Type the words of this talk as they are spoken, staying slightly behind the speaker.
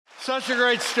Such a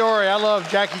great story. I love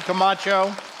Jackie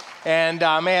Camacho. And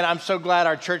man, I'm so glad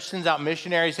our church sends out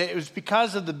missionaries. It was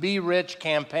because of the Be Rich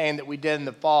campaign that we did in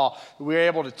the fall that we were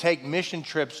able to take mission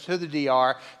trips to the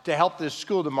DR to help this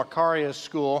school, the Macaria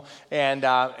School. And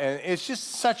it's just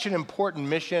such an important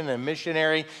mission and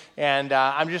missionary. And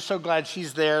I'm just so glad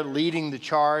she's there leading the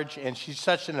charge. And she's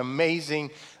such an amazing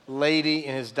lady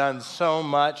and has done so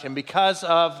much. And because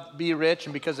of Be Rich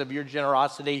and because of your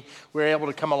generosity, we're able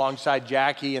to come alongside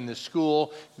Jackie and the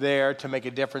school there to make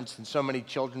a difference in so many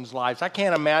children's lives. I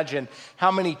can't imagine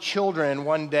how many children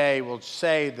one day will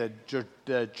say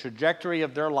the trajectory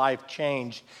of their life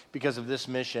changed because of this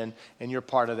mission, and you're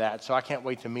part of that. So I can't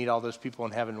wait to meet all those people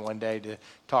in heaven one day to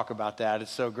talk about that.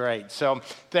 It's so great. So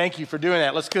thank you for doing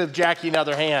that. Let's give Jackie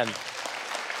another hand.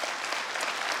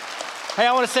 Hey,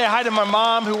 I want to say hi to my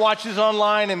mom who watches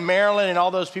online in Maryland and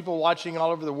all those people watching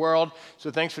all over the world.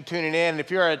 So thanks for tuning in. And if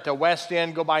you're at the West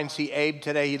End, go by and see Abe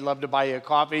today. He'd love to buy you a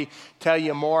coffee, tell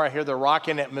you more. I hear they're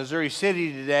rocking at Missouri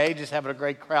City today, just having a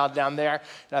great crowd down there.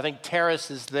 And I think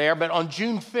Terrace is there. But on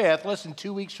June 5th, listen,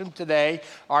 2 weeks from today,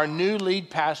 our new lead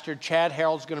pastor, Chad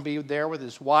Harrell's going to be there with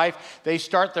his wife. They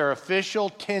start their official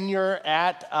tenure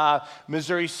at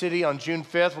Missouri City on June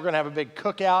 5th. We're going to have a big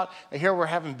cookout. I hear we're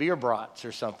having beer brats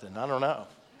or something. I don't know.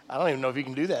 I don't even know if you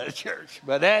can do that at church,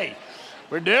 but hey,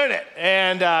 we're doing it.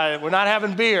 And we're not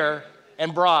having beer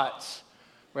and brats.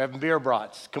 We're having beer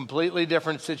brats. Completely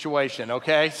different situation,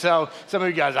 okay? So some of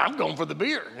you guys, I'm going for the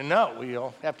beer. And no,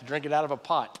 we'll have to drink it out of a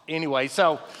pot. Anyway,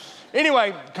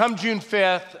 come June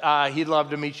 5th, he'd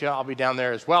love to meet you. I'll be down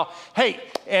there as well. Hey,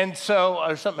 and so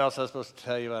there's something else I was supposed to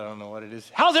tell you. I don't know what it is.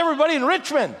 How's everybody in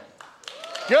Richmond?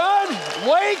 Good?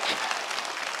 Awake?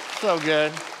 So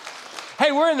good.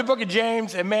 Hey, we're in the book of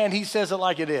James, and man, he says it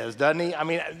like it is, doesn't he? I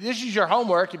mean, this is your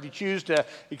homework, if you choose to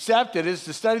accept it, is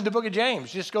to study the book of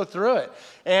James. Just go through it.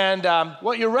 And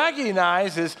what you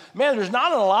recognize is, man, there's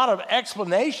not a lot of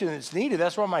explanation that's needed.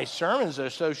 That's why my sermons are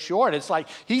so short. It's like,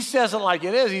 he says it like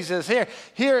it is. He says,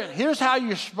 here's how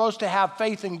you're supposed to have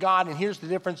faith in God, and here's the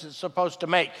difference it's supposed to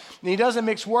make. And he doesn't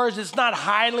mix words. It's not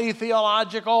highly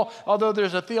theological, although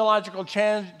there's a theological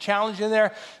challenge in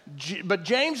there. But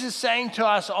James is saying to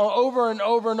us over and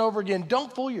over and over again,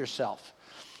 don't fool yourself.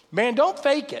 Man, don't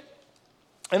fake it.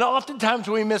 And oftentimes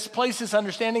we misplace this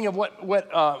understanding of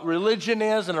what religion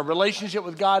is and a relationship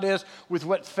with God is with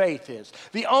what faith is.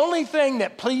 The only thing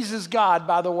that pleases God,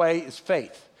 by the way, is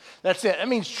faith. That's it. That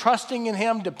means trusting in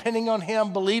him, depending on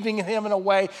him, believing in him in a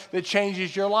way that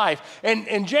changes your life.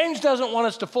 And James doesn't want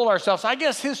us to fool ourselves. I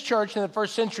guess his church in the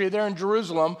first century there in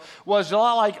Jerusalem was a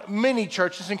lot like many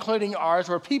churches, including ours,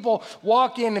 where people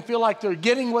walk in and feel like they're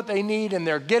getting what they need and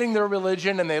they're getting their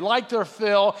religion and they like their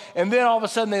fill, and then all of a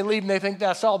sudden they leave and they think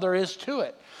that's all there is to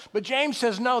it. But James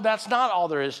says, no, that's not all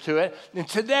there is to it. And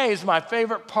today is my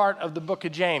favorite part of the book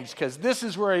of James, because this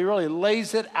is where he really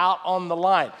lays it out on the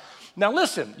line. Now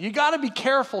listen, you got to be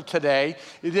careful today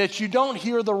that you don't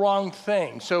hear the wrong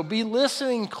thing. So be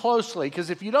listening closely, because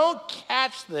if you don't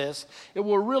catch this, it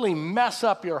will really mess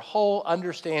up your whole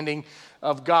understanding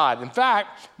of God. In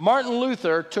fact, Martin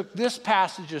Luther took this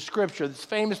passage of Scripture, this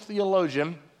famous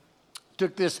theologian,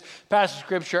 took this passage of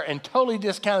Scripture and totally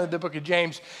discounted the book of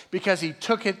James because he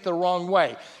took it the wrong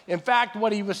way. In fact,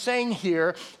 what he was saying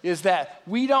here is that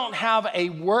we don't have a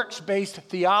works-based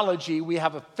theology, we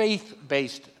have a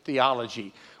faith-based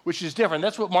theology, which is different.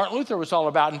 That's what Martin Luther was all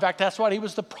about. In fact, that's why he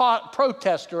was the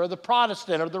protester or the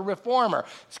Protestant or the reformer.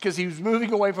 It's because he was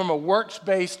moving away from a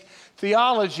works-based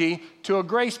theology to a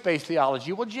grace-based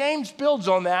theology. Well, James builds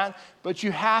on that, but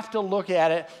you have to look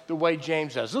at it the way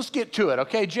James does. Let's get to it,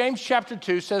 okay? James chapter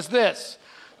 2 says this.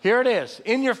 Here it is,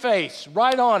 in your face,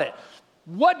 right on it.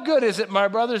 What good is it, my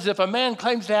brothers, if a man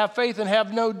claims to have faith and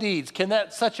have no deeds? Can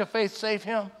such a faith save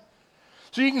him?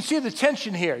 So you can see the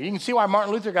tension here. You can see why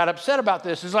Martin Luther got upset about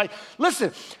this. It's like,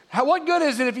 listen, what good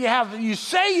is it if you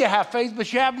say you have faith,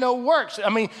 but you have no works? I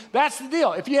mean, that's the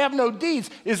deal. If you have no deeds,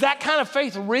 is that kind of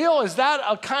faith real? Is that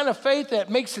a kind of faith that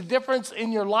makes a difference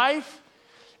in your life?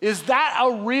 Is that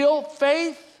a real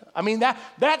faith? I mean,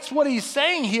 that's what he's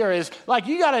saying here is, like,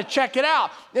 you got to check it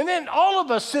out. And then all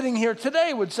of us sitting here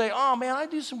today would say, oh, man, I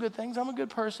do some good things. I'm a good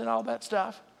person, all that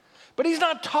stuff. But he's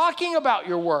not talking about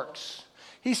your works.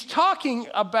 He's talking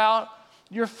about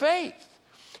your faith.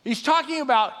 He's talking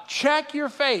about check your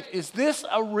faith. Is this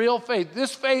a real faith?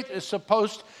 This faith is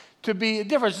supposed to be a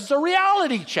difference. It's a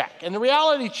reality check. And the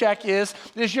reality check is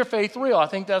your faith real? I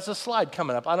think that's a slide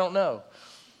coming up. I don't know.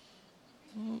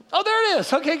 Oh, there it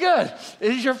is. Okay, good.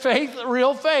 Is your faith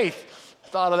real faith?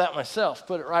 Thought of that myself.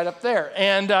 Put it right up there.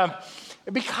 And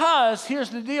Because here's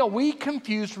the deal, we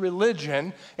confuse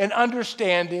religion and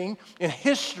understanding and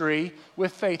history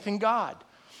with faith in God.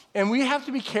 And we have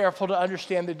to be careful to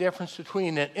understand the difference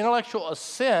between an intellectual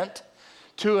assent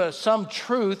to some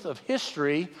truth of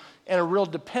history and a real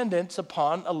dependence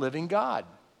upon a living God.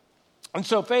 And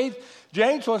so faith,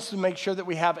 James wants to make sure that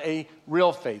we have a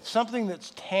real faith, something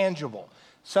that's tangible,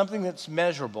 something that's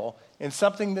measurable, and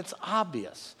something that's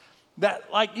obvious.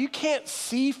 That, like, you can't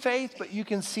see faith, but you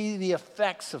can see the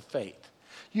effects of faith.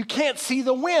 You can't see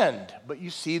the wind, but you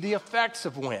see the effects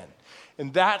of wind.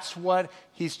 And that's what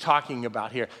he's talking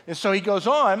about here. And so he goes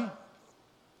on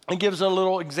and gives a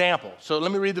little example. So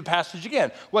let me read the passage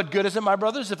again. What good is it, my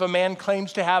brothers, if a man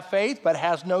claims to have faith but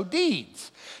has no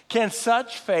deeds? Can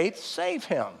such faith save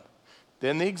him?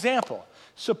 Then the example.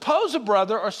 Suppose a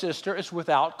brother or sister is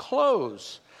without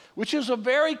clothes, which is a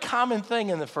very common thing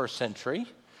in the first century,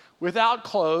 without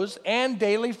clothes and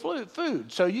daily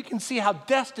food. So you can see how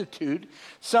destitute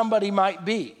somebody might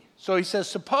be. So he says,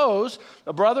 suppose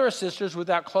a brother or sister is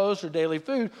without clothes or daily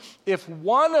food. If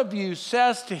one of you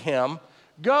says to him,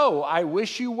 go, I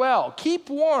wish you well, keep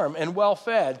warm and well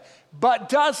fed, but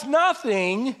does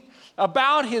nothing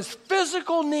about his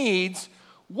physical needs,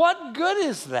 what good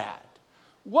is that?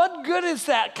 What good is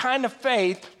that kind of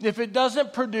faith if it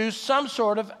doesn't produce some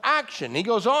sort of action? He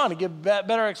goes on to give a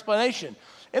better explanation.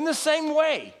 In the same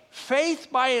way, faith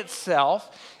by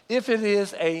itself, if it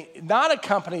is not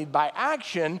accompanied by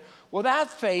action, well, that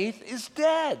faith is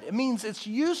dead. It means it's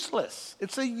useless.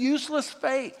 It's a useless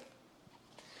faith.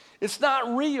 It's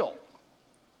not real.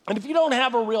 And if you don't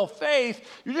have a real faith,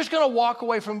 you're just going to walk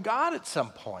away from God at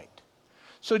some point.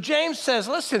 So James says,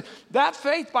 listen, that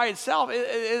faith by itself,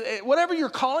 whatever you're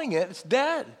calling it, it's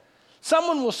dead.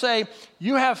 Someone will say,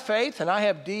 you have faith and I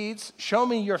have deeds. Show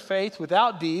me your faith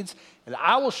without deeds, and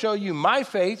I will show you my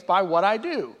faith by what I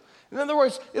do. In other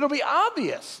words, it'll be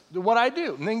obvious what I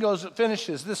do. And then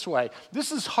finishes this way.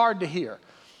 This is hard to hear.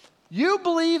 You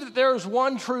believe that there is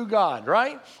one true God,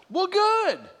 right? Well,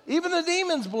 good. Even the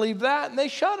demons believe that, and they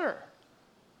shudder.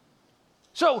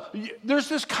 So there's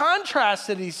this contrast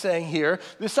that he's saying here,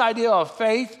 this idea of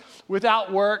faith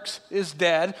without works is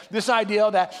dead, this idea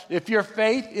that if your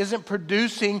faith isn't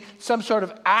producing some sort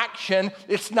of action,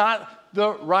 it's not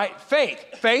the right faith.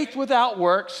 Faith without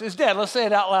works is dead. Let's say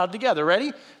it out loud together.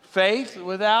 Ready? Faith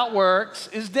without works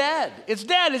is dead. It's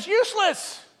dead. It's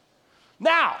useless.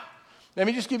 Now, let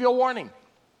me just give you a warning.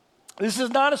 This is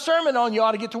not a sermon on you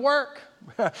ought to get to work.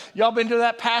 Y'all been to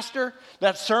that pastor,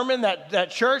 that sermon,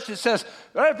 that church that says,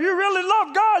 if you really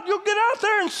love God, you'll get out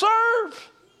there and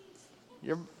serve.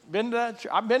 You've been to that?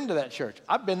 I've been to that church.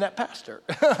 I've been that pastor.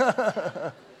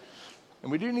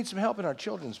 And we do need some help in our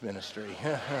children's ministry.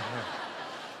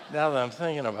 Now that I'm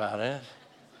thinking about it.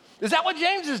 Is that what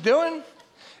James is doing?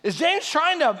 Is James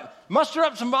trying to muster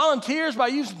up some volunteers by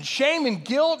using shame and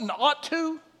guilt and ought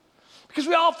to? Because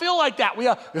we all feel like that.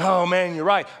 Oh man, you're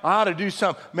right. I ought to do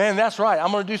something. Man, that's right.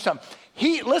 I'm going to do something.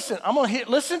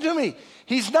 Listen to me.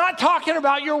 He's not talking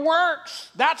about your works.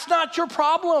 That's not your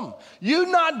problem. You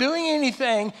not doing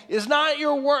anything is not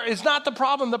your work. It's not the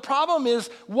problem. The problem is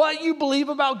what you believe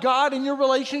about God and your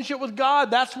relationship with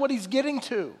God. That's what he's getting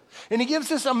to. And he gives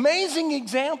this amazing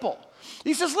example.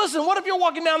 He says, listen, what if you're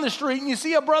walking down the street and you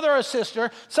see a brother or a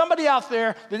sister, somebody out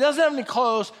there that doesn't have any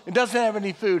clothes and doesn't have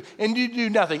any food, and you do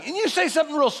nothing, and you say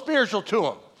something real spiritual to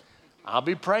them? I'll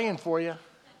be praying for you.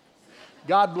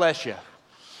 God bless you.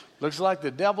 Looks like the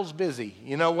devil's busy.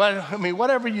 You know what? I mean,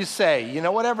 whatever you say,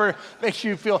 whatever makes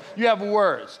you feel, you have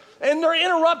words. And they're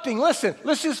interrupting. Listen,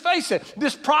 let's just face it.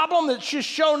 This problem that's just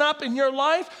shown up in your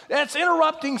life, that's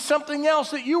interrupting something else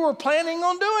that you were planning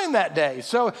on doing that day.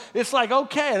 So it's like,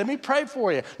 okay, let me pray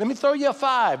for you. Let me throw you a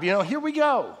 5. Here we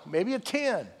go. Maybe a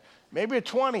 10. Maybe a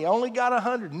 20. I only got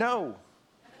 100. No.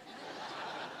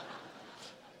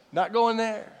 Not going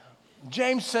there.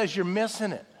 James says you're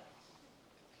missing it.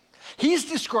 He's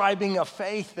describing a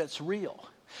faith that's real.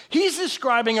 He's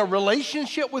describing a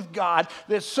relationship with God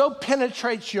that so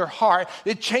penetrates your heart,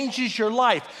 it changes your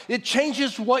life. It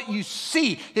changes what you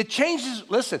see. It changes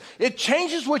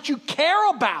what you care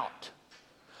about.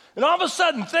 And all of a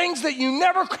sudden, things that you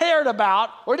never cared about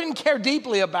or didn't care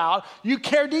deeply about, you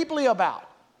care deeply about.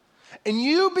 And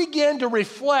you begin to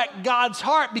reflect God's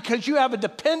heart because you have a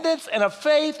dependence and a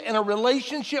faith and a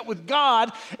relationship with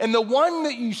God. And the one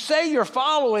that you say you're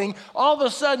following, all of a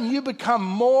sudden you become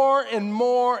more and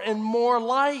more and more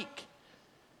like.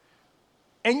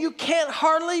 And you can't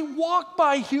hardly walk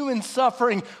by human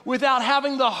suffering without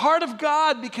having the heart of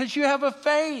God because you have a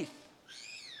faith.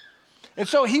 And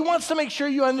so he wants to make sure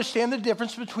you understand the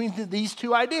difference between these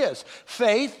two ideas,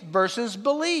 faith versus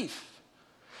belief.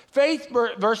 Faith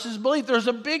versus belief. There's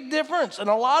a big difference. And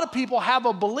a lot of people have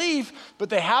a belief, but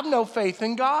they have no faith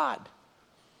in God.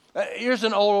 Here's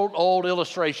an old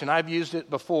illustration. I've used it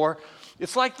before.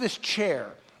 It's like this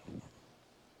chair.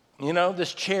 You know,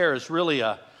 this chair is really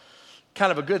a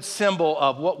kind of a good symbol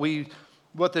of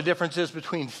what the difference is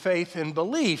between faith and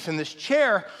belief. And this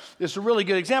chair is a really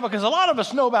good example because a lot of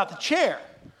us know about the chair,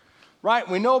 right?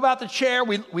 We know about the chair.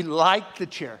 We like the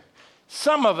chair.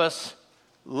 Some of us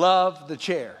love the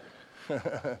chair.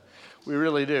 We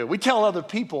really do. We tell other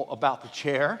people about the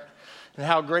chair and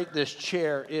how great this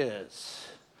chair is.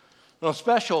 On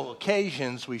special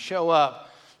occasions, we show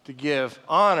up to give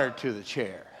honor to the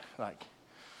chair, like,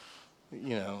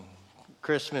 you know,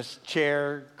 Christmas,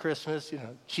 chair, Christmas, you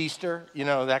know, Cheester, you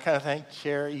know, that kind of thing.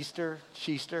 Chair, Easter,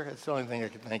 Cheester. That's the only thing I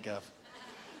can think of.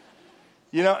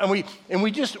 You know, and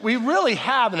we really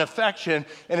have an affection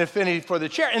and affinity for the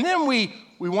chair. And then we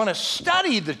want to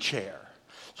study the chair.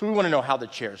 So we want to know how the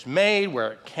chair's made,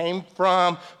 where it came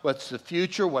from, what's the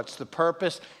future, what's the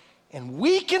purpose. And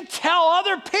we can tell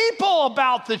other people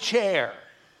about the chair.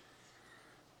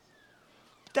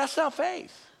 But that's not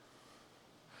faith.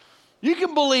 You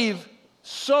can believe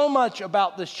so much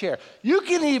about this chair. You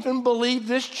can even believe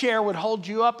this chair would hold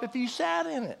you up if you sat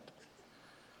in it.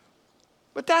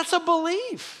 But that's a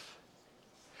belief.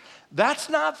 That's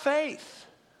not faith.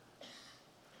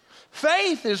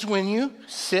 Faith is when you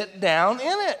sit down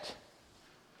in it.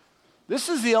 This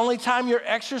is the only time you're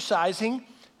exercising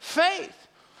faith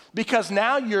because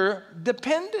now you're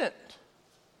dependent.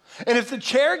 And if the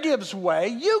chair gives way,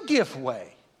 you give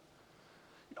way.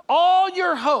 All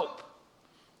your hope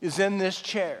is in this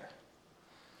chair.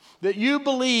 That you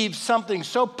believe something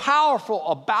so powerful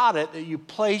about it that you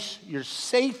place your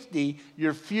safety,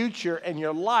 your future, and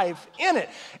your life in it.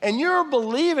 And you're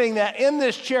believing that in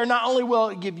this chair, not only will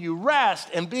it give you rest,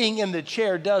 and being in the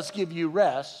chair does give you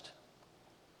rest,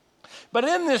 but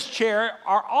in this chair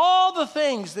are all the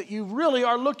things that you really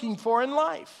are looking for in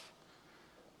life,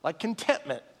 like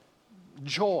contentment,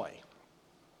 joy,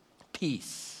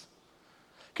 peace.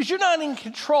 Because you're not in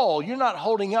control. You're not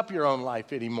holding up your own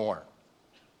life anymore.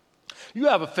 You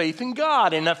have a faith in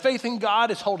God, and that faith in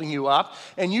God is holding you up,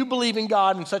 and you believe in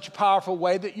God in such a powerful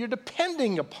way that you're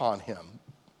depending upon Him.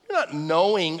 You're not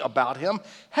knowing about Him.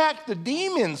 Heck, the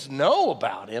demons know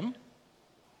about Him.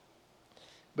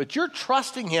 But you're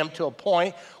trusting Him to a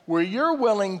point where you're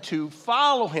willing to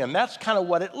follow Him. That's kind of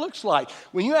what it looks like.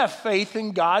 When you have faith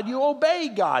in God, you obey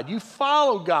God. You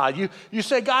follow God. You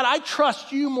say, God, I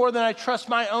trust you more than I trust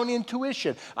my own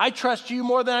intuition. I trust you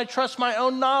more than I trust my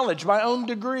own knowledge, my own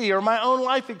degree, or my own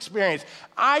life experience.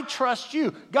 I trust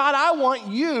you. God, I want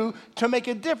you to make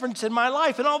a difference in my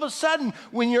life. And all of a sudden,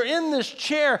 when you're in this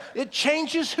chair, it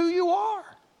changes who you are.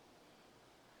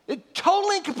 It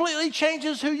totally and completely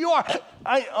changes who you are.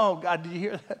 Oh, God, did you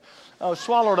hear that? I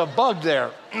swallowed a bug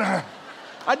there.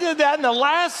 I did that in the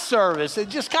last service. It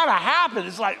just kind of happened.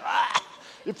 It's like,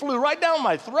 it flew right down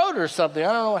my throat or something.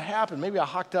 I don't know what happened. Maybe I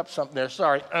hocked up something there.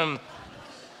 Sorry.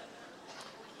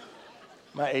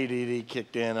 My ADD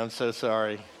kicked in. I'm so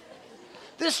sorry.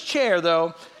 This chair,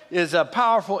 though, is a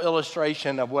powerful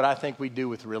illustration of what I think we do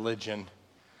with religion.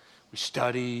 We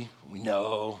study, we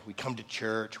know, we come to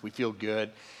church, we feel good.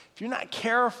 If you're not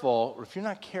careful,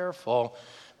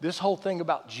 this whole thing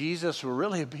about Jesus will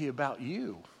really be about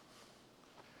you.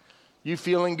 You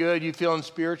feeling good, you feeling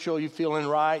spiritual, you feeling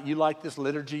right, you like this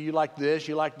liturgy, you like this,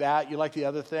 you like that, you like the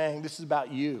other thing. This is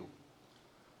about you.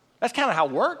 That's kind of how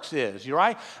works is, you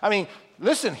right? I mean,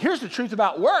 listen, here's the truth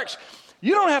about works.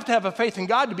 You don't have to have a faith in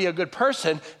God to be a good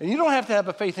person, and you don't have to have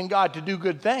a faith in God to do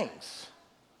good things.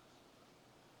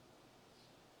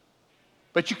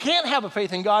 But you can't have a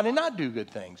faith in God and not do good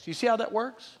things. You see how that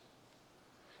works?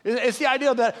 It's the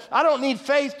idea that I don't need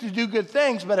faith to do good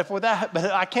things, but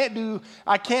I can't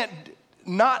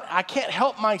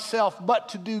help myself but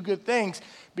to do good things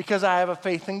because I have a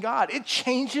faith in God. It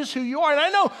changes who you are. And I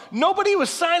know nobody was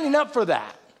signing up for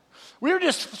that. We were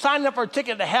just signing up for a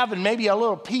ticket to heaven, maybe a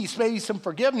little peace, maybe some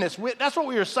forgiveness. That's what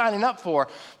we were signing up for.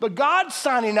 But God's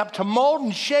signing up to mold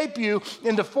and shape you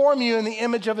and to form you in the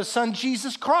image of His Son,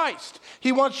 Jesus Christ.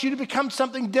 He wants you to become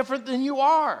something different than you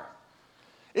are.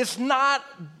 It's not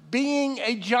being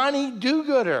a Johnny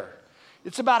do-gooder.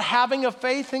 It's about having a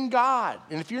faith in God.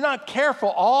 And if you're not careful,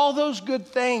 all those good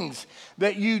things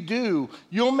that you do,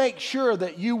 you'll make sure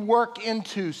that you work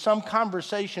into some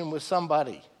conversation with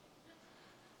somebody.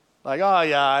 Like, oh,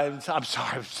 yeah, I'm sorry,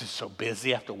 I was just so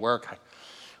busy after work. I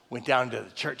went down to the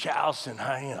church house, and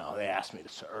they asked me to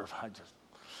serve. I just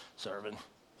serving.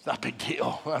 It's not a big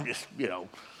deal. I'm just, the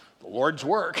Lord's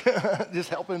work, just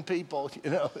helping people.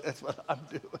 That's what I'm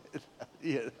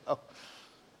doing.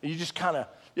 You just kind of,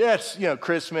 yeah, it's,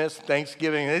 Christmas,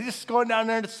 Thanksgiving. They're just going down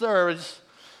there to serve. I just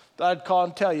thought I'd call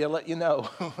and tell you, let you know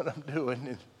what I'm doing.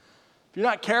 And if you're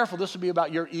not careful, this will be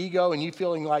about your ego and you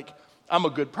feeling like, I'm a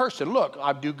good person. Look,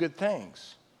 I do good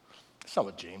things. That's not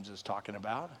what James is talking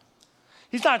about.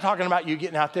 He's not talking about you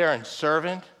getting out there and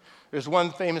serving. There's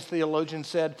one famous theologian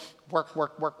said, work,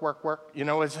 work, work, work, work.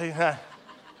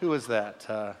 Who was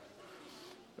that?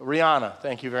 Rihanna.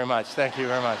 Thank you very much. Thank you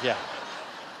very much. Yeah.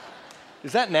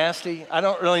 Is that nasty? I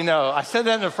don't really know. I said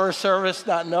that in the first service,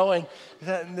 not knowing.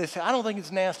 They said, I don't think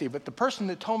it's nasty. But the person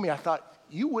that told me, I thought,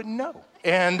 you wouldn't know.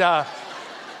 And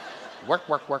work,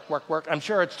 work, work, work, work. I'm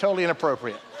sure it's totally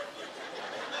inappropriate.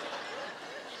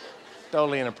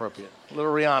 Totally inappropriate.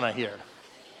 Little Rihanna here.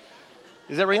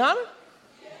 Is it Rihanna?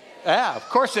 Yeah, of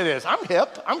course it is. I'm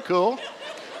hip. I'm cool.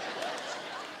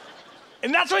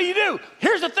 And that's what you do.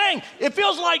 Here's the thing. It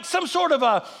feels like some sort of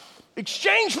a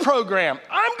exchange program.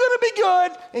 I'm going to be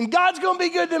good, and God's going to be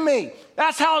good to me.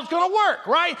 That's how it's going to work,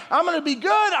 right? I'm going to be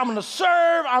good. I'm going to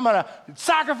serve. I'm going to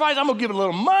sacrifice. I'm going to give a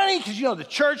little money because, the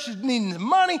church is needing the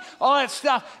money, all that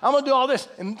stuff. I'm going to do all this.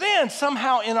 And then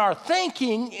somehow in our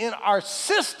thinking, in our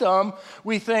system,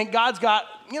 we think God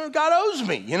owes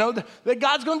me, that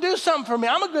God's going to do something for me.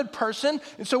 I'm a good person.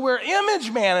 And so we're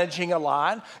image managing a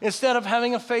lot instead of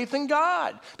having a faith in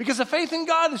God. Because a faith in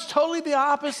God is totally the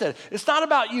opposite. It's not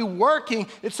about you working.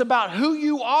 It's about who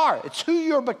you are. It's who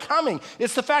you're becoming.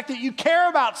 It's the fact that you care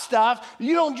about stuff.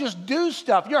 You don't just do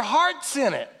stuff. Your heart's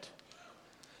in it.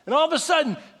 And all of a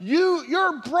sudden,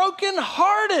 you're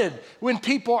brokenhearted when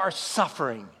people are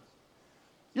suffering.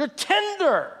 You're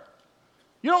tender.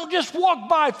 You don't just walk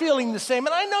by feeling the same.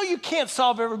 And I know you can't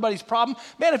solve everybody's problem.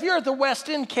 Man, if you're at the West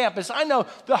End campus, I know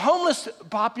the homeless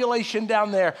population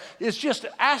down there is just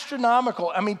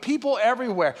astronomical. I mean, people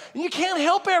everywhere. And you can't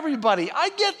help everybody. I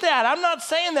get that. I'm not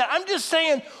saying that. I'm just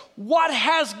saying, what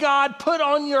has God put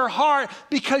on your heart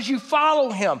because you follow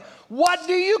him? What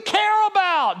do you care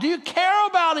about? Do you care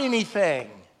about anything?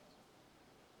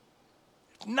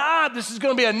 Not, this is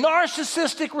going to be a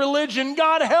narcissistic religion.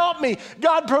 God help me.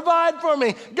 God provide for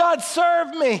me. God serve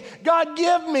me. God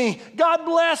give me. God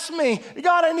bless me.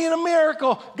 God, I need a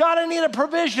miracle. God, I need a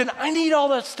provision. I need all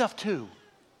that stuff too.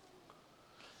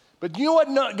 But you know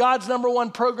what God's number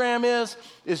one program is?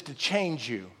 Is to change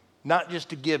you, not just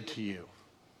to give to you.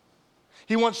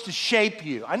 He wants to shape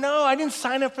you. I know, I didn't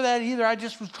sign up for that either. I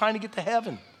just was trying to get to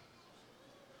heaven.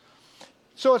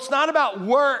 So it's not about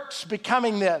works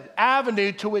becoming the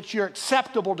avenue to which you're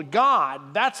acceptable to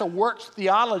God. That's a works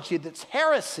theology that's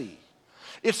heresy.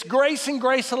 It's grace and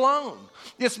grace alone.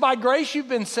 It's by grace you've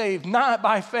been saved, not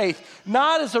by faith,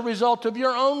 not as a result of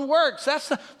your own works.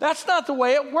 That's not the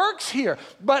way it works here.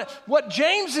 But what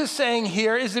James is saying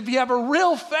here is if you have a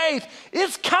real faith,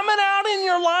 it's coming out in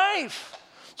your life.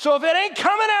 So if it ain't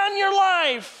coming out in your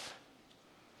life,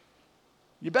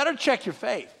 you better check your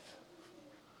faith.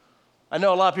 I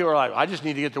know a lot of people are like, I just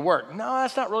need to get to work. No,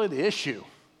 that's not really the issue.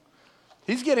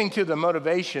 He's getting to the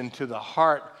motivation, to the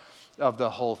heart of the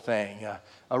whole thing.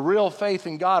 A real faith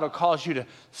in God will cause you to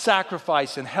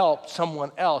sacrifice and help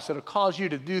someone else. It'll cause you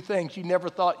to do things you never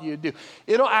thought you'd do.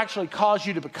 It'll actually cause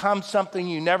you to become something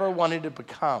you never wanted to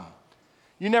become.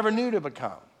 You never knew to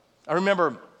become. I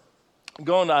remember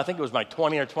going to, I think it was my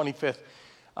 20 or 25th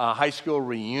high school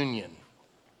reunion.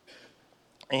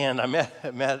 And I met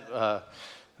a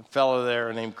fellow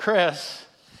there named Chris,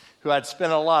 who I'd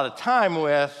spent a lot of time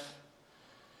with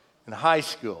in high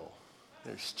school.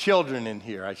 There's children in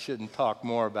here. I shouldn't talk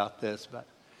more about this, but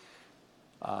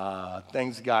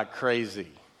things got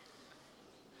crazy.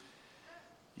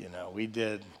 We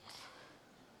did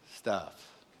stuff.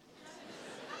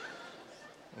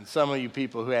 And some of you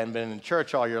people who hadn't been in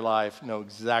church all your life know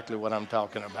exactly what I'm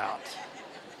talking about.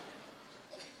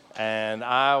 And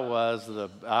I was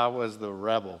the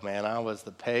rebel, man. I was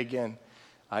the pagan.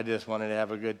 I just wanted to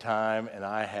have a good time, and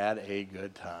I had a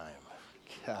good time.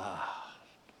 God,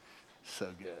 so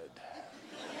good.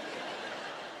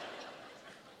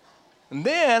 And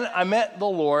then I met the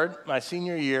Lord my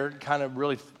senior year, kind of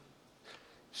really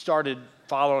started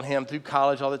following him through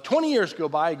college. All that 20 years go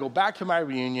by, I go back to my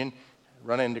reunion,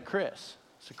 run into Chris.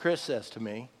 So Chris says to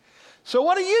me, "So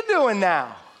what are you doing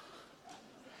now?"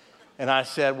 And I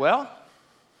said, "Well,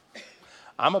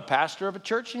 I'm a pastor of a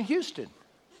church in Houston."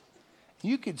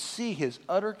 You could see his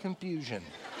utter confusion.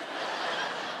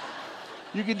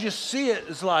 You could just see it.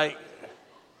 It's like,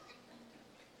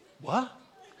 what?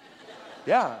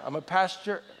 Yeah, I'm a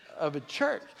pastor of a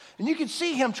church. And you could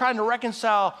see him trying to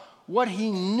reconcile what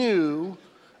he knew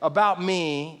about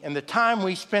me and the time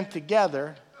we spent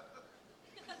together.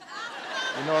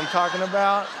 You know what I'm talking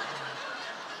about?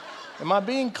 Am I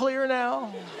being clear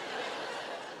now?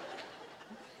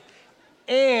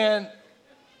 And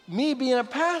me being a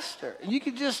pastor, you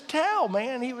could just tell,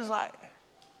 man, he was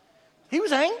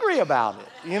angry about it.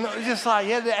 You know, just like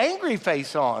he had the angry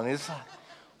face on. It's like,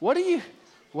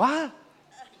 what?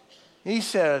 He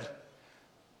said,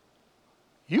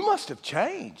 you must have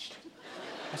changed.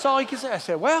 That's all he could say. I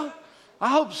said, well, I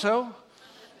hope so.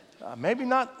 Maybe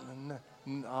not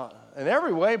in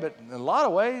every way, but in a lot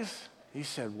of ways. He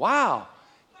said, wow.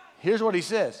 Here's what he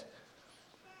says.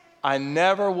 I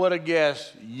never would have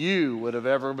guessed you would have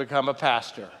ever become a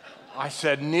pastor. I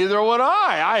said, neither would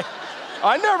I.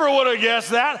 I never would have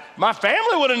guessed that. My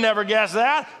family would have never guessed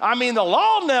that. I mean, the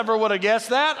law never would have guessed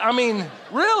that. I mean,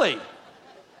 really.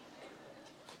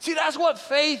 See, that's what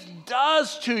faith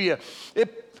does to you.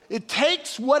 It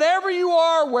takes whatever you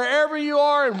are, wherever you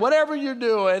are, and whatever you're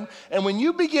doing, and when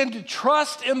you begin to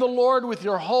trust in the Lord with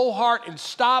your whole heart and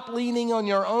stop leaning on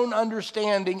your own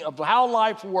understanding of how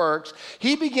life works,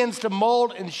 He begins to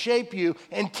mold and shape you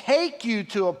and take you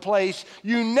to a place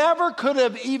you never could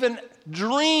have even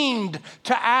dreamed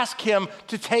to ask Him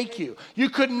to take you. You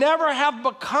could never have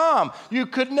become, you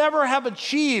could never have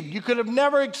achieved, you could have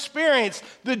never experienced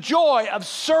the joy of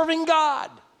serving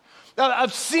God,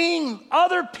 of seeing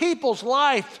other people's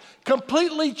life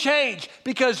completely change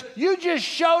because you just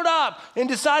showed up and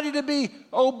decided to be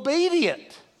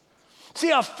obedient. See,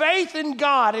 a faith in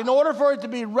God, in order for it to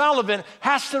be relevant,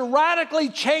 has to radically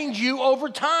change you over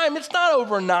time. It's not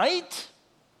overnight.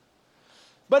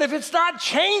 But if it's not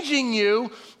changing you,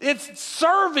 it's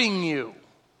serving you.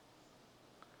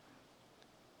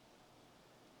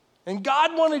 And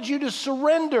God wanted you to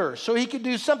surrender so He could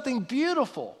do something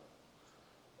beautiful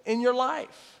in your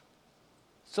life.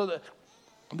 So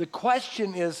the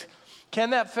question is,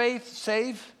 can that faith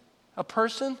save a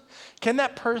person?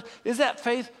 Is that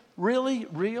faith really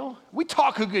real? We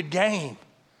talk a good game.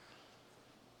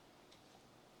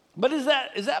 But is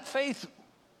that faith,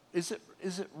 is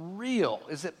it real?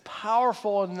 Is it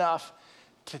powerful enough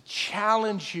to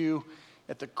challenge you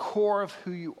at the core of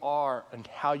who you are and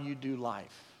how you do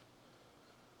life?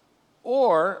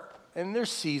 Or, and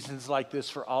there's seasons like this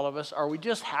for all of us, are we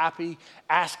just happy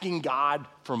asking God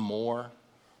for more?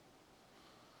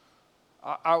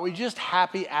 Are we just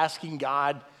happy asking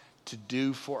God to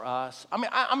do for us? I mean,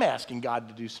 I'm asking God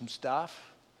to do some stuff.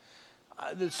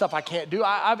 The stuff I can't do.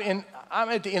 I'm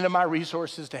at the end of my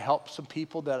resources to help some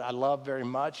people that I love very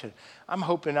much. And I'm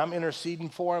hoping, I'm interceding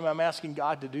for them. I'm asking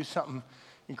God to do something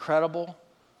incredible.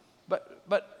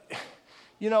 But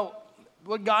you know,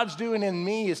 what God's doing in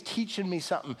me is teaching me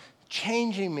something,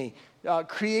 changing me,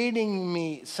 creating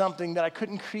me something that I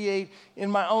couldn't create in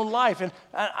my own life. And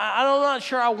I'm not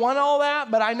sure I want all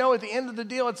that, but I know at the end of the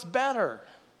deal, it's better.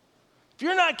 If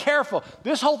you're not careful,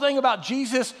 this whole thing about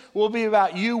Jesus will be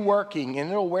about you working, and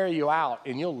it'll wear you out,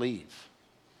 and you'll leave.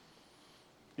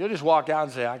 You'll just walk out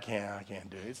and say, I can't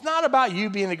do it. It's not about you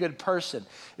being a good person.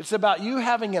 It's about you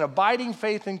having an abiding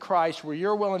faith in Christ where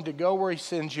you're willing to go where He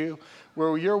sends you,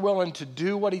 where you're willing to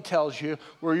do what He tells you,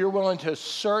 where you're willing to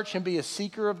search and be a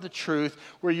seeker of the truth,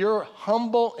 where you're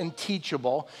humble and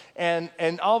teachable, and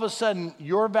all of a sudden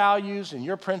your values and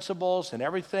your principles and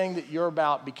everything that you're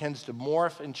about begins to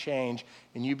morph and change,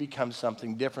 and you become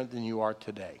something different than you are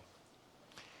today.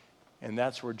 And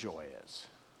that's where joy is.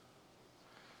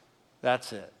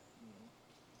 That's it.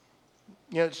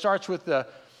 You know, it starts with the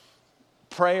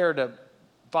prayer to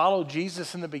follow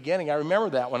Jesus in the beginning. I remember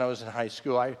that when I was in high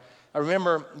school. I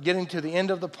remember getting to the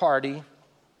end of the party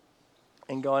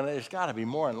and going, there's got to be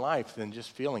more in life than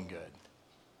just feeling good.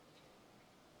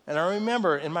 And I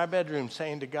remember in my bedroom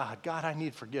saying to God, God, I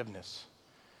need forgiveness.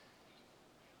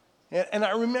 And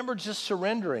I remember just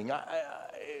surrendering.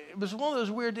 It was one of those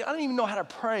weird deals. I didn't even know how to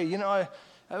pray. You know, it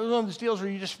was one of those deals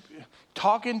where you just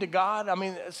talking to God. I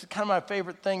mean, it's kind of my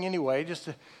favorite thing anyway, just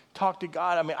to talk to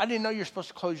God. I mean, I didn't know you're supposed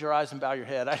to close your eyes and bow your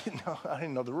head. I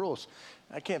didn't know the rules.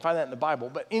 I can't find that in the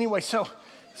Bible. But anyway, so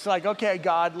it's like, okay,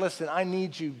 God, listen, I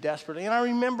need you desperately. And I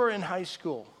remember in high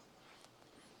school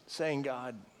saying,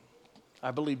 God,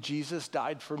 I believe Jesus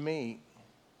died for me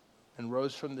and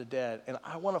rose from the dead, and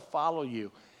I want to follow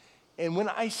you. And when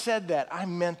I said that, I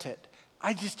meant it.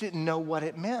 I just didn't know what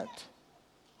it meant.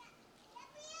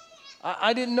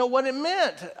 I didn't know what it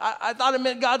meant. I thought it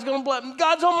meant God's going to bless.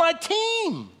 God's on my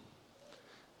team.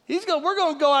 We're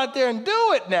going to go out there and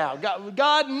do it now.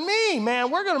 God and me, man,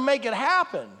 we're going to make it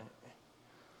happen.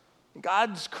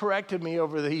 God's corrected me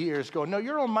over the years, going, no,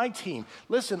 you're on my team.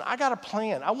 Listen, I got a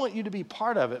plan. I want you to be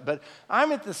part of it, but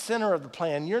I'm at the center of the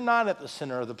plan. You're not at the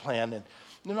center of the plan. And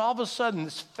then all of a sudden,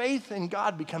 this faith in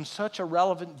God becomes such a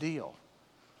relevant deal.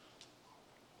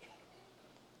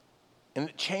 And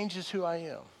it changes who I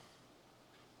am.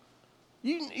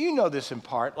 You know this in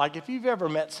part. Like if you've ever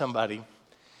met somebody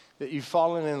that you've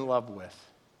fallen in love with,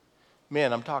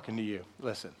 men, I'm talking to you.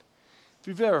 Listen, if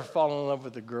you've ever fallen in love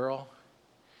with a girl,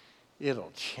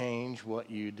 it'll change what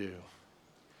you do.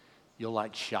 You'll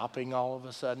like shopping all of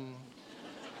a sudden.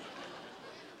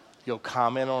 You'll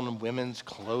comment on women's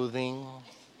clothing.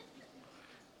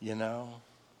 You know,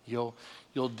 you'll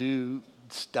do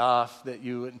stuff that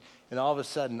you, and all of a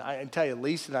sudden, I can tell you,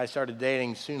 Lisa and I started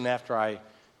dating soon after I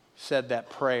said that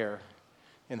prayer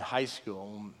in high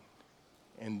school.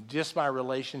 And just my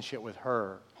relationship with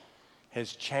her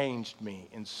has changed me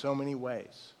in so many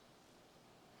ways.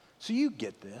 So you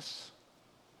get this.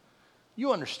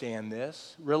 You understand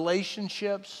this.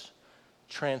 Relationships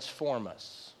transform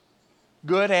us,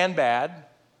 good and bad.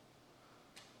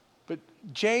 But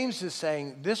James is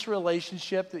saying this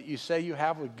relationship that you say you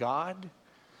have with God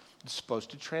is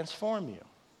supposed to transform you.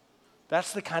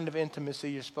 That's the kind of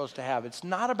intimacy you're supposed to have. It's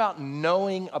not about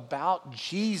knowing about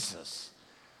Jesus.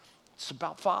 It's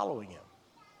about following him.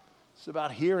 It's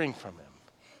about hearing from him.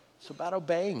 It's about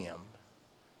obeying him.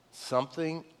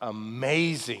 Something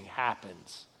amazing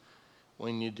happens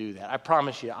when you do that. I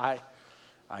promise you, I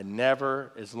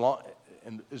never,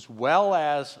 as well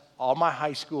as all my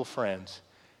high school friends,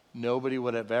 nobody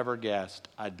would have ever guessed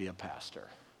I'd be a pastor.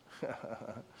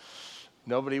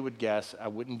 Nobody would guess I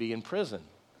wouldn't be in prison.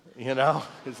 You know,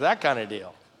 it's that kind of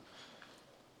deal.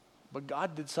 But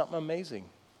God did something amazing.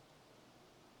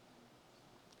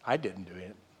 I didn't do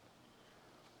it.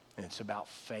 And it's about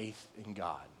faith in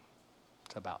God.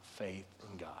 It's about faith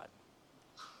in God.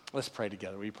 Let's pray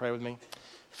together. Will you pray with me?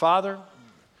 Father,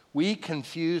 we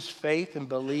confuse faith and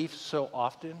belief so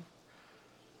often.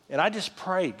 And I just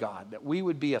pray, God, that we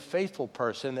would be a faithful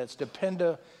person that's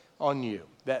dependent on you,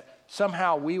 that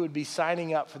somehow we would be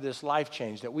signing up for this life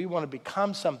change, that we want to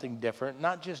become something different,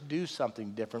 not just do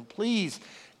something different. Please,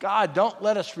 God, don't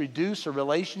let us reduce a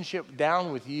relationship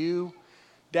down with you,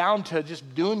 down to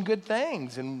just doing good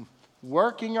things and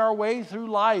working our way through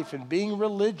life and being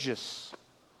religious.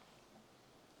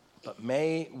 But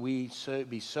may we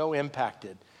be so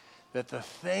impacted that the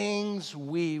things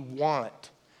we want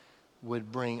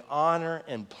would bring honor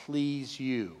and please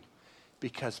you,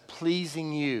 because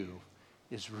pleasing you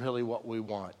is really what we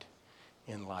want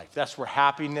in life. That's where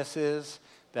happiness is.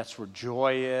 That's where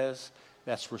joy is.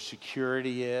 That's where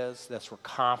security is. That's where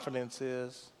confidence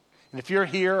is. And if you're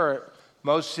here or at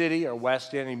Most City or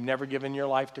West End and you've never given your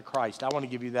life to Christ, I want to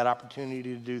give you that opportunity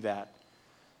to do that,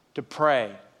 to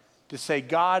pray, to say,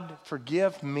 God,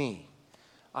 forgive me.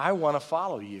 I want to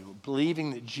follow you,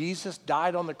 believing that Jesus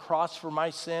died on the cross for my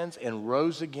sins and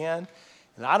rose again.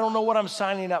 And I don't know what I'm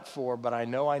signing up for, but I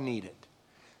know I need it.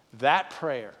 That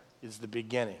prayer is the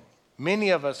beginning.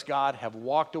 Many of us, God, have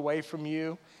walked away from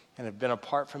you and have been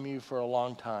apart from you for a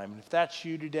long time. And if that's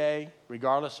you today,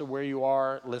 regardless of where you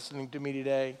are listening to me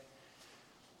today,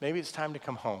 maybe it's time to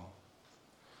come home.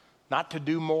 Not to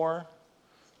do more,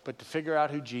 but to figure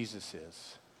out who Jesus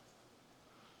is.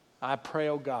 I pray,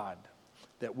 oh God,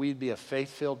 that we'd be a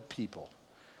faith-filled people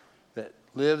that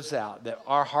lives out, that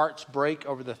our hearts break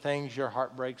over the things your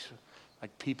heart breaks,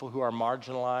 like people who are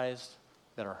marginalized,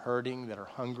 that are hurting, that are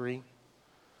hungry,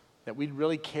 that we'd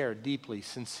really care deeply,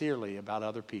 sincerely about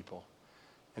other people.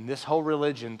 And this whole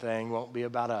religion thing won't be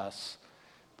about us,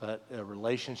 but a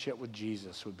relationship with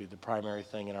Jesus would be the primary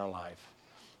thing in our life.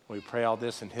 We pray all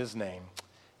this in his name.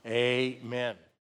 Amen.